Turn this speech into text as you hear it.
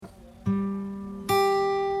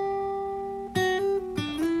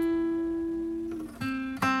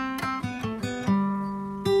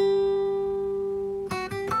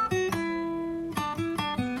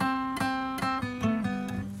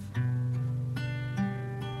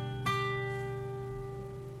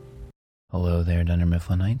Hello there, Dunder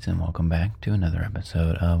Mifflinites, and welcome back to another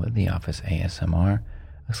episode of The Office ASMR,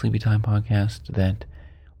 a sleepy time podcast that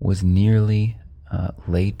was nearly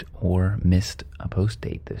late or missed a post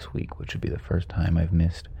date this week, which would be the first time I've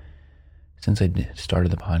missed since I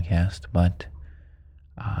started the podcast, but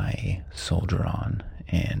I soldier on,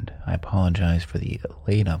 and I apologize for the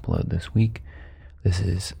late upload this week. This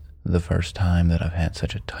is the first time that I've had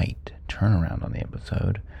such a tight turnaround on the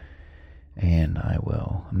episode, and I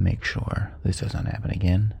will make sure this doesn't happen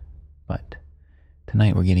again. But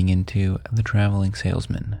tonight we're getting into The Traveling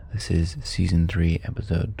Salesman. This is Season 3,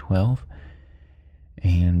 Episode 12,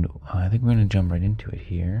 and I think we're going to jump right into it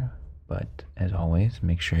here. But as always,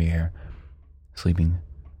 make sure you're sleeping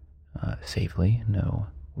safely, no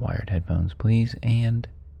wired headphones please, and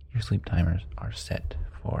your sleep timers are set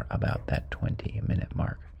for about that 20-minute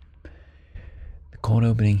mark. The cold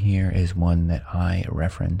opening here is one that I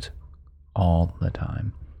reference all the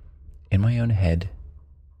time in my own head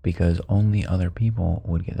because only other people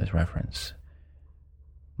would get this reference.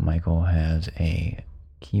 Michael has a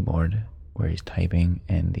keyboard where he's typing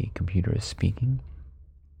and the computer is speaking,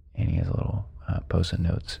 and he has little post-it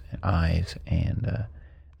notes and eyes and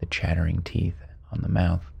the chattering teeth on the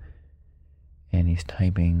mouth, and he's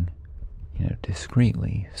typing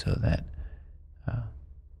discreetly so that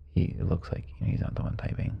it looks like he's not the one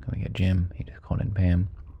typing. We got Jim, he just called in Pam.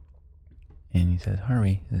 And he says,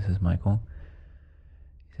 "Hurry, this is Michael."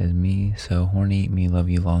 He says, "Me so horny, me love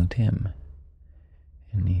you, Long Tim."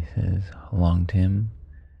 And he says, Long Tim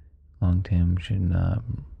should not,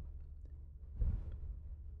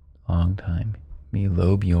 long time. Me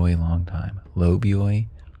lobioy, long time. Lobioy,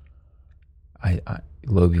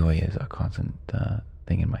 lobioy is a constant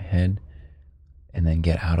thing in my head. And then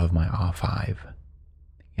get out of my A5.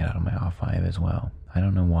 Get out of my A5 as well. I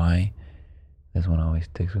don't know why. This one always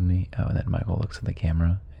sticks with me. Oh, and then Michael looks at the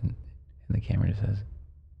camera, and the camera just says,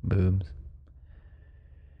 boobs.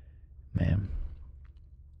 Man,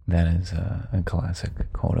 that is a classic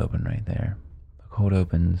cold open right there. The cold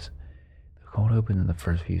opens in the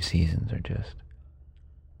first few seasons are just,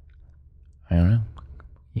 I don't know,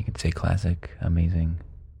 you could say classic, amazing,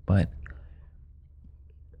 but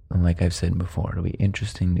like I've said before, it'll be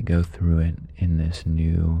interesting to go through it in this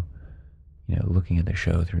new, looking at the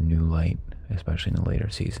show through new light, especially in the later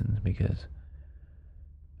seasons, because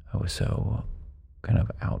I was so kind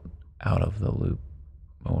of out of the loop,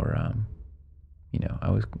 or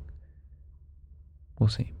we'll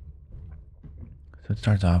see. So it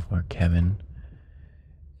starts off where Kevin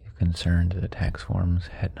is concerned that the tax forms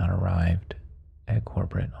had not arrived at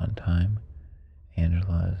corporate on time.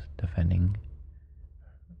 Angela is defending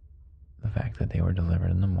the fact that they were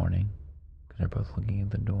delivered in the morning because they're both looking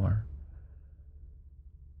at the door.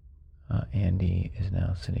 Andy is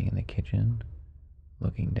now sitting in the kitchen,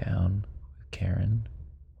 looking down with Karen,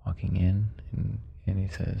 walking in, and he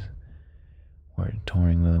says, "We're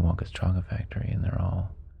touring Willy Wonka's chocolate factory," and they're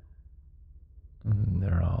all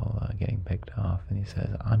getting picked off. And he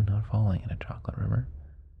says, "I'm not falling in a chocolate river."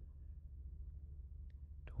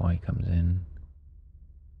 Dwight comes in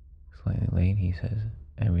slightly late. He says,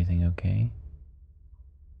 "Everything okay?"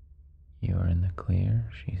 "You are in the clear."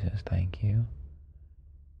 She says, "Thank you."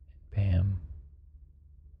 Pam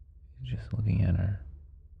is just looking at her.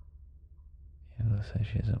 Angela says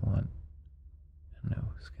she doesn't want,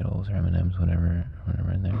 Skittles or M&Ms, whatever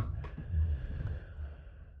in there.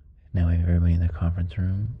 Now we have everybody in the conference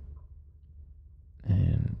room,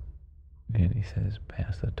 and he says,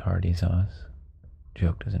 "Pass the tardy sauce."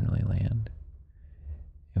 Joke doesn't really land.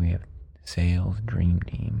 And we have sales dream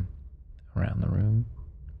team around the room.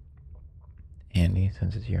 "Andy,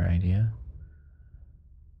 since it's your idea,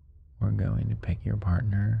 we're going to pick your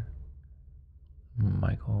partner,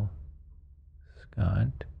 Michael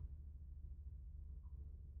Scott,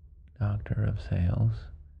 Doctor of Sales."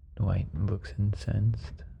 Dwight looks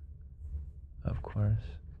incensed, of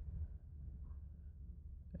course.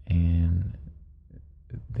 And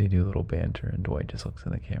they do a little banter, and Dwight just looks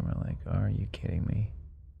at the camera like, "Are you kidding me?"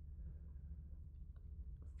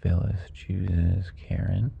 Phyllis chooses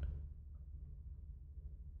Karen.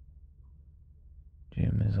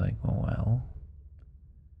 Jim is like, well.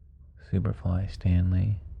 Superfly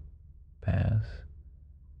Stanley, pass.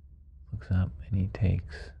 Looks up and he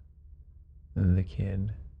takes the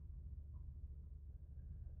kid.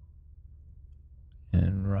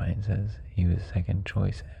 And Ryan says he was second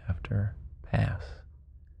choice after, pass.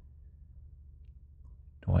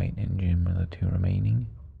 Dwight and Jim are the two remaining.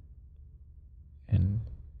 And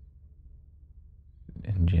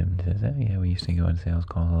Jim says, "Oh yeah, we used to go on sales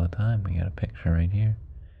calls all the time. We got a picture right here."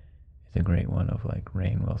 It's a great one of like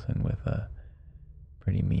Rainn Wilson with a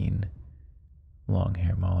pretty mean long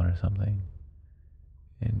hair mullet or something.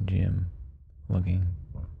 And Jim looking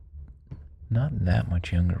not that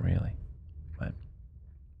much younger, really. But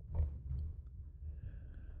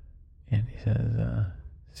and he says,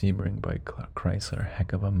 Sebring by Chrysler,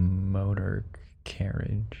 heck of a motor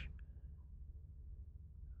carriage.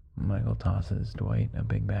 Michael tosses Dwight a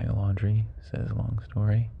big bag of laundry, says long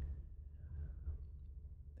story.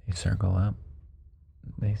 They circle up.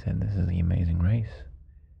 They said this is The Amazing Race.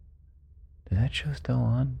 Is that show still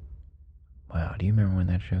on? Wow, do you remember when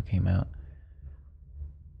that show came out?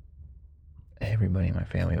 Everybody in my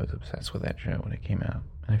family was obsessed with that show when it came out.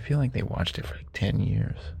 And I feel like they watched it for like 10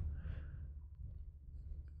 years.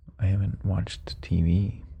 I haven't watched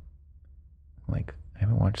TV. Like, I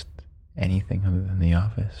haven't watched anything other than The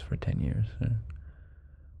Office for 10 years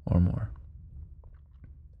or more.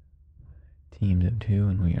 Teams of 2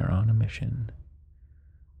 and we are on a mission.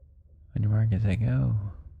 On your mark as I go.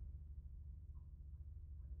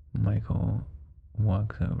 Michael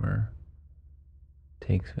walks over,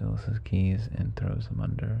 takes Phyllis's keys and throws them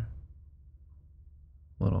under.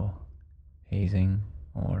 Little hazing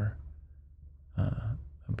or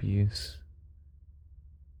abuse.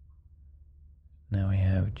 Now we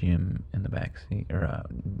have Jim in the back seat, or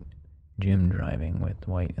Jim driving with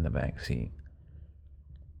Dwight in the back seat,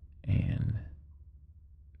 and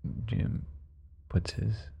Jim puts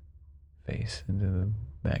his face into the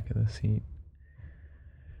back of the seat,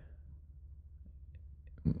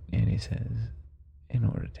 and he says, in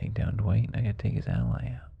order to take down Dwight, I gotta take his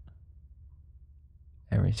ally out.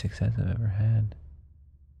 Every success I've ever had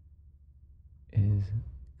is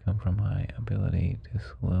come from my ability to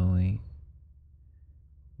slowly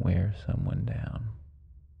wear someone down.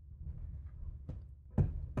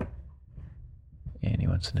 And he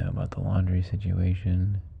wants to know about the laundry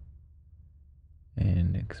situation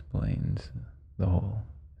and explains the whole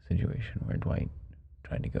situation where Dwight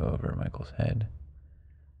tried to go over Michael's head.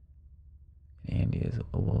 Andy is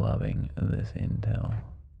loving this intel.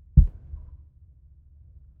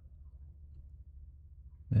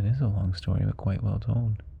 It is a long story, but quite well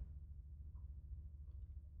told.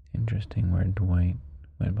 Interesting where Dwight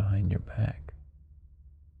went behind your back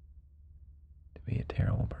to be a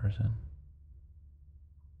terrible person.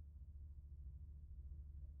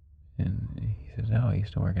 And he says, I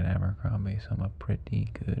used to work at Abercrombie, so I'm a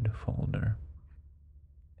pretty good folder.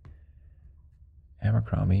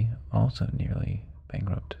 Abercrombie, also nearly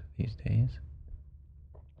bankrupt these days.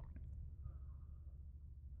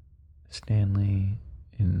 Stanley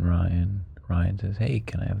and Ryan. Ryan says, hey,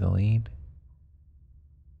 can I have the lead?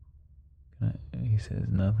 He says,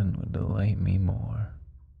 nothing would delight me more.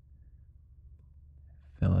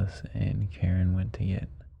 Phyllis and Karen went to get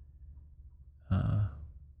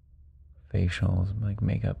facials, like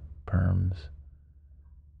makeup perms.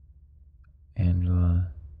 Angela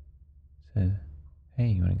says, hey,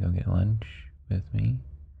 you want to go get lunch with me?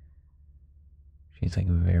 She's like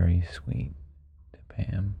very sweet to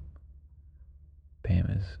Pam. Pam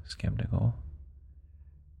is skeptical.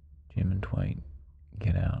 Jim and Dwight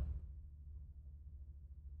get out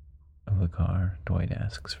of the car. Dwight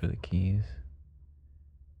asks for the keys.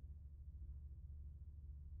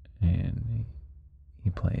 And he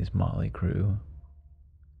plays Motley Crue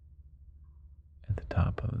at the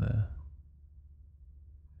top of the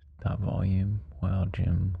top volume while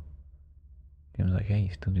Jim's like, hey,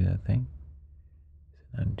 you still do that thing?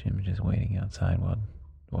 And Jim's just waiting outside while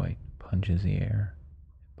Dwight punches the air,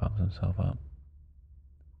 pops himself up.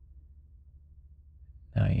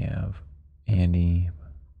 Now you have Andy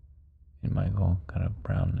and Michael, kind of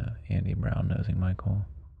Andy brown-nosing Michael.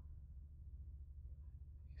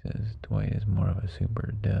 He says Dwight is more of a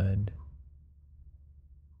super dud.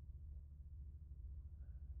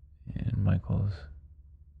 And Michael's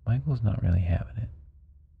not really having it.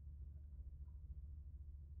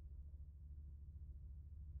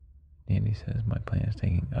 Andy says, my plan is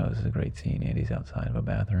this is a great scene. Andy's outside of a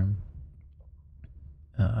bathroom,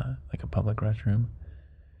 like a public restroom.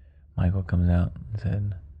 Michael comes out and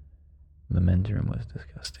said, the men's room was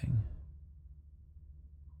disgusting.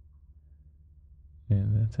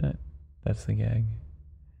 And that's it. That's the gag.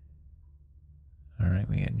 Alright,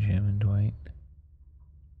 we got Jim and Dwight.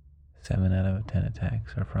 7 out of 10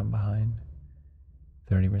 attacks are from behind.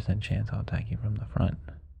 30% chance I'll attack you from the front.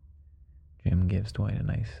 Jim gives Dwight a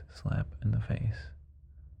nice slap in the face.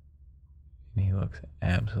 And he looks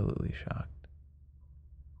absolutely shocked.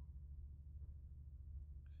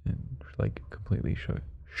 And like completely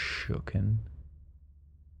shooken.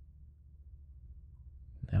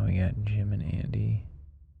 Now we got Jim and Andy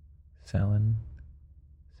selling.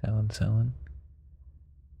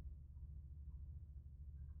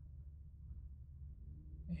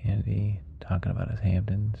 Andy talking about his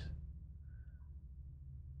Hamptons.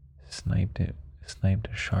 Sniped a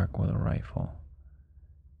shark with a rifle.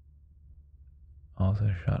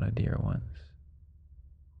 Also shot a deer once.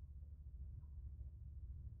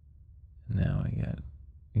 Now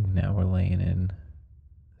we're laying in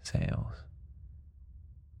sales.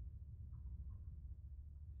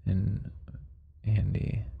 And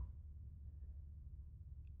Andy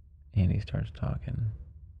starts talking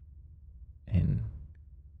and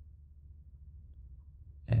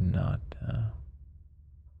not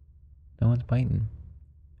no one's biting.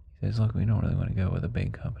 He says, look, we don't really want to go with a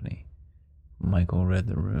big company. Michael read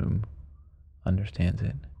the room, understands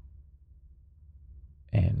it,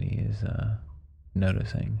 and he is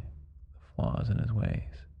noticing the flaws in his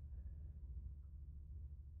ways.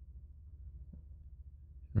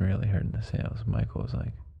 Really hurting the sales. Michael's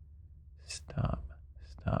like, stop,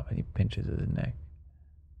 and he pinches his neck.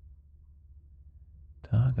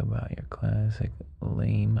 Talk about your classic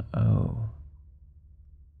lame O.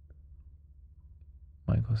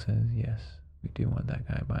 Michael says, yes, we do want that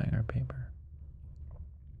guy buying our paper.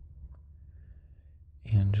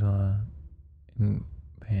 Angela and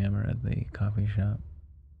Pam are at the coffee shop.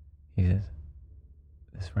 He says,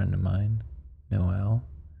 this friend of mine, Noelle,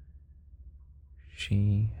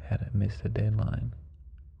 she had missed a deadline.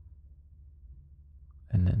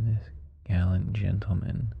 And then this gallant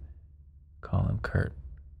gentleman, call him Kurt,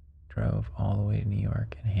 drove all the way to New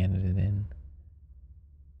York and handed it in.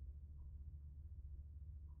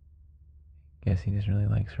 Guess he just really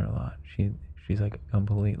likes her a lot. She's like a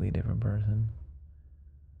completely different person.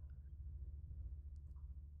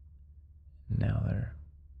 Now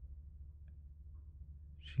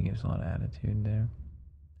she gives a lot of attitude there.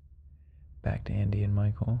 Back to Andy and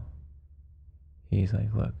Michael. He's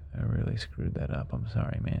like, look, I really screwed that up. I'm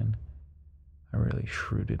sorry, man. I really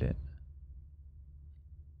shrewded it.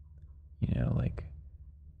 You know, like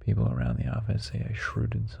people around the office say I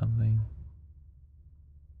shrewded something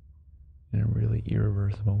in a really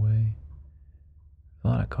irreversible way. A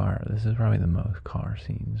lot of car. This is probably the most car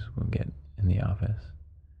scenes we'll get in the office.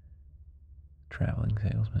 Traveling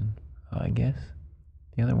salesman. I guess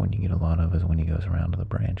the other one you get a lot of is when he goes around to the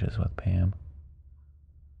branches with Pam.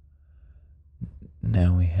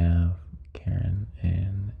 Now we have Karen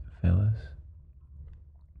and Phyllis,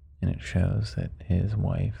 and it shows that his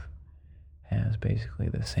wife has basically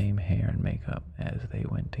the same hair and makeup as they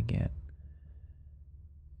went to get.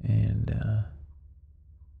 And,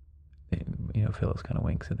 Phyllis kind of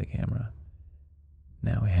winks at the camera.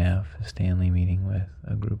 Now we have Stanley meeting with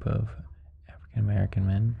a group of African-American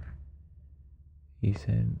men. He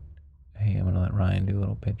said, hey, I'm going to let Ryan do a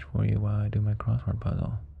little pitch for you while I do my crossword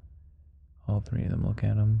puzzle. All three of them look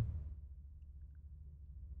at him.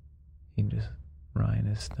 Ryan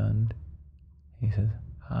is stunned. He says,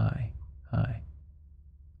 hi.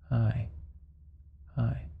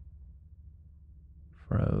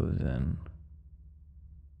 Frozen.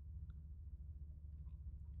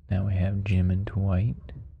 Now we have Jim and Dwight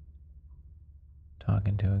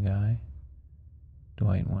talking to a guy.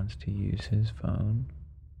 Dwight wants to use his phone.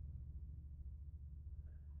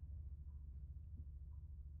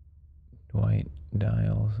 Dwight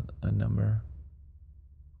dials a number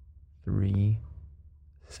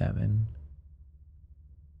 37,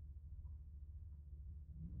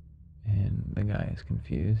 and the guy is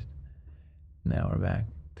confused. Now we're back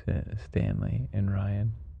to Stanley and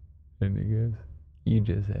Ryan, and he goes, you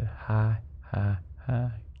just said hi.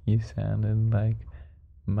 You sounded like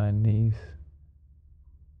my niece.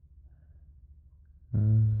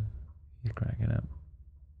 He's cracking up.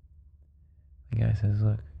 The guy says,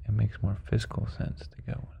 look, it makes more fiscal sense to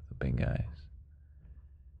go with the big guys.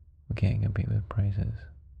 We can't compete with prices.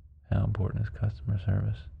 How important is customer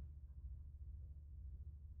service?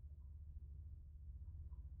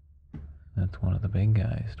 That's one of the big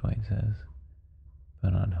guys, Dwight says.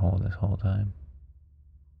 Been on hold this whole time.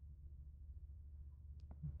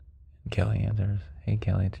 And Kelly answers, hey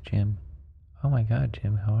Kelly, it's Jim. Oh my god,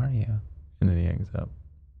 Jim, how are you? And then he hangs up.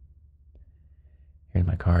 Here's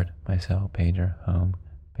my card, my cell, pager, home,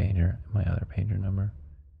 pager, and my other pager number.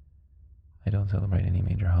 I don't celebrate any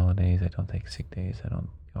major holidays. I don't take sick days. I don't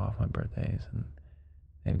go off my birthdays. And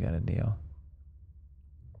they've got a deal.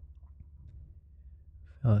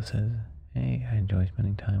 Phyllis says, hey, I enjoy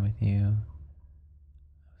spending time with you.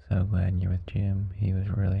 I'm so glad you're with Jim. He was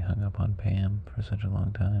really hung up on Pam for such a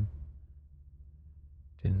long time.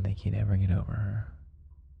 Didn't think he'd ever get over her.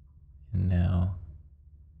 And now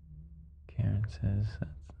Karen says,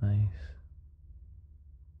 that's nice.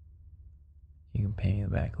 You can pay me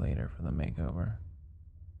back later for the makeover.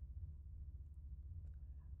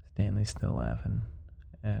 Stanley's still laughing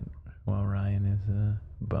at while Ryan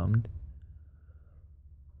is bummed.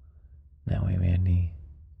 Now we have Andy.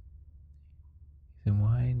 He said,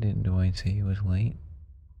 why didn't Dwight say he was late?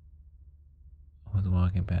 I was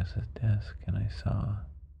walking past his desk and I saw a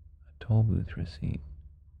toll booth receipt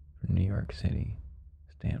for New York City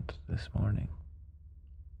stamped this morning.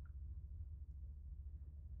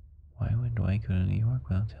 Why would Dwight go to New York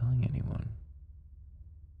without telling anyone?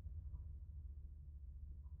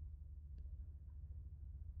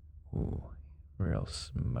 Ooh, real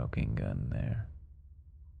smoking gun there.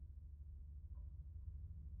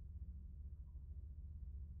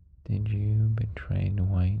 Did you betray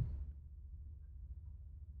Dwight?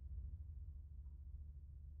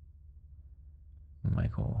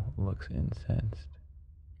 Michael looks incensed.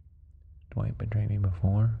 Dwight betrayed me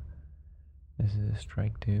before. This is a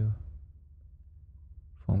strike 2.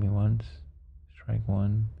 Fool me once, strike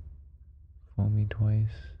 1. Fool me twice,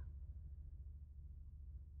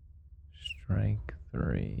 strike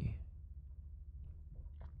 3.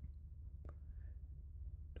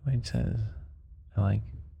 Dwight says, I like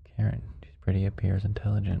Karen. She's pretty, appears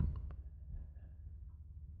intelligent.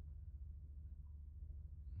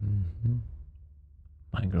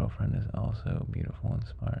 My girlfriend is also beautiful and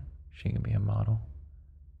smart. She can be a model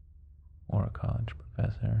or a college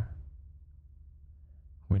professor,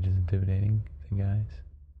 which is intimidating to guys.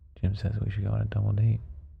 Jim says we should go on a double date.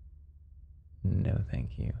 No,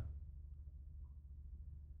 thank you.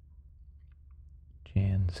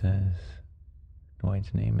 Jan says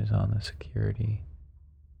Dwight's name is on the security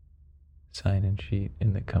sign-in sheet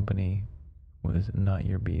in the company was Not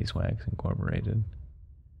Your Beeswax Incorporated.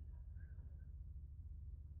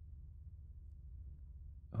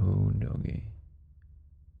 Oh, doggy.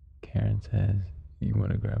 Karen says, you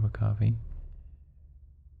want to grab a coffee?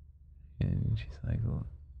 And she's like,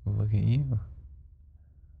 look at you.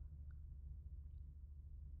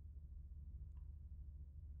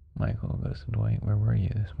 Michael goes to Dwight, where were you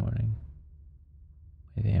this morning?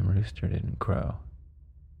 My damn rooster didn't crow.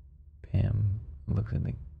 Pam looks at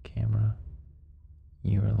the camera.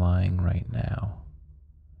 You are lying right now.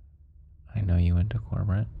 I know you went to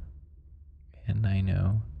corporate, and I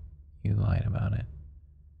know you lied about it.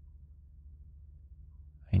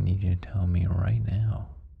 I need you to tell me right now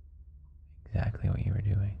exactly what you were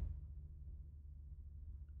doing.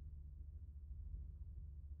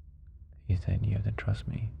 He said, you have to trust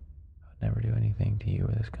me. I would never do anything to you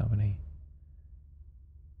or this company.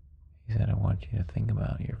 He said, I want you to think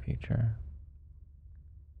about your future.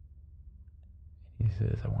 He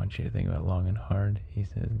says, I want you to think about long and hard. He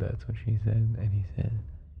says, that's what she said. And he said,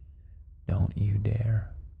 don't you dare.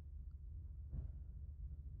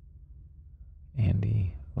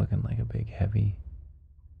 Andy looking like a big heavy.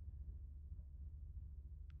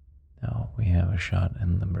 Now we have a shot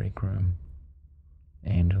in the break room.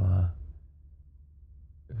 Angela,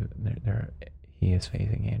 he is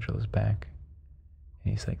facing Angela's back.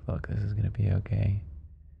 And he's like, look, this is going to be okay.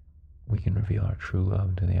 We can reveal our true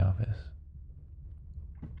love to the office.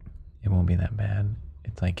 It won't be that bad.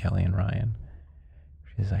 It's like Kelly and Ryan.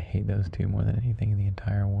 She says, I hate those two more than anything in the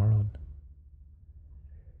entire world.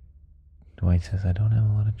 Dwight says, I don't have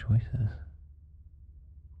a lot of choices.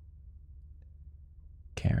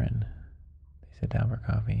 Karen, they sit down for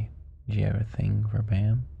coffee. Did you have a thing for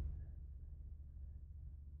Pam?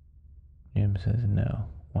 Jim says, no.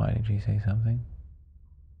 Why, did she say something?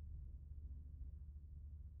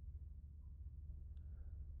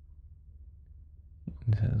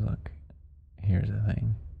 He says, look, here's the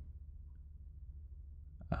thing.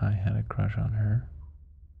 I had a crush on her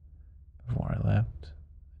before I left.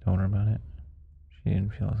 I told her about it. She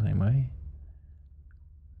didn't feel the same way.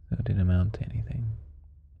 So it didn't amount to anything.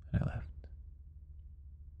 And I left.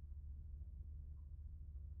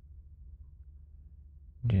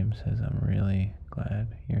 Jim says, I'm really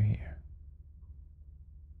glad you're here.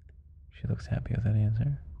 She looks happy with that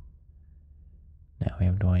answer. Now we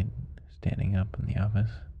have Dwight standing up in the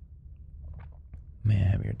office. May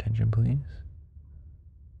I have your attention, please?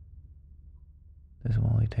 This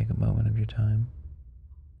will only take a moment of your time.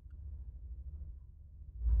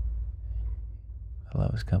 I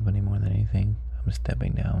love his company more than anything. I'm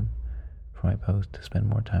stepping down from my post to spend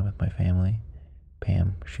more time with my family.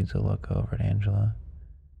 Pam shoots a look over at Angela,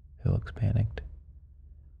 who looks panicked.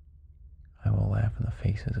 I will laugh in the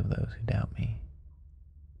faces of those who doubt me.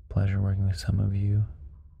 Pleasure working with some of you.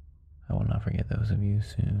 I will not forget those of you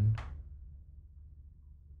soon.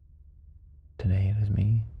 Today it is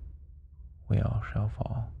me. We all shall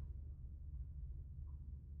fall.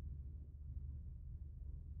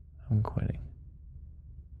 I'm quitting.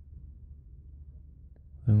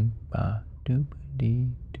 Oompa doop dee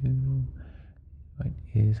doo.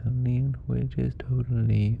 is lean, which is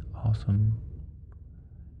totally awesome.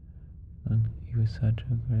 And he was such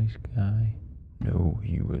a great guy. No,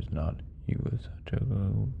 he was not. He was such a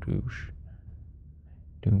douche.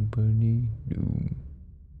 Doompity doom.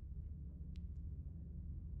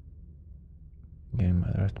 Giving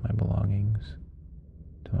the rest of my belongings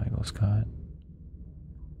to Michael Scott.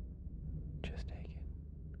 Just take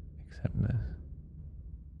it. Accept this.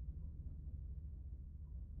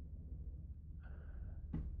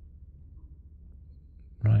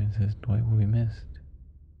 Ryan says Dwight will be missed.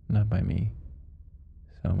 Not by me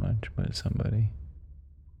so much, but somebody.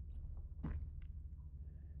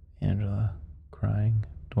 Angela crying.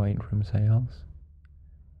 Dwight from sales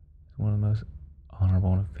is one of the most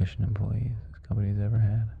honorable and efficient employees this company's ever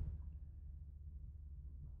had.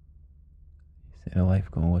 He said a life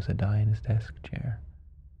goal was to die in his desk chair.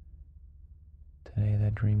 Today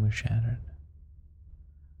that dream was shattered.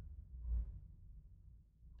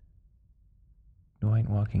 Dwight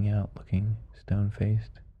walking out looking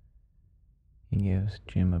stone-faced. He gives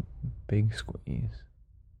Jim a big squeeze.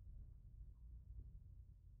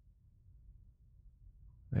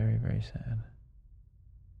 Very, very sad.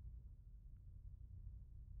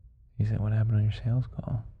 He said, what happened on your sales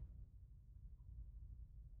call?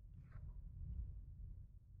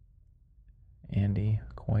 Andy,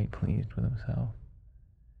 quite pleased with himself.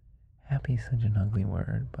 Happy's such an ugly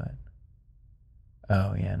word, but...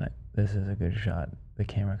 Oh, yeah, no, this is a good shot. The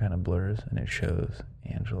camera kind of blurs, and it shows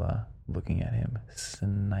Angela looking at him,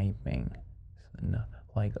 sniping.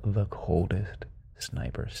 Like the coldest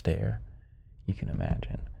sniper stare you can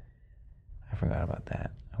imagine. I forgot about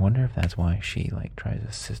that. I wonder if that's why she tries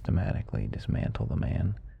to systematically dismantle the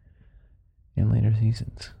man in later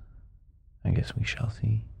seasons. I guess we shall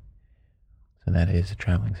see. So that is a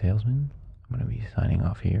traveling salesman. I'm going to be signing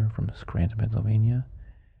off here from Scranton, Pennsylvania.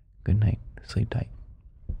 Good night. Sleep tight.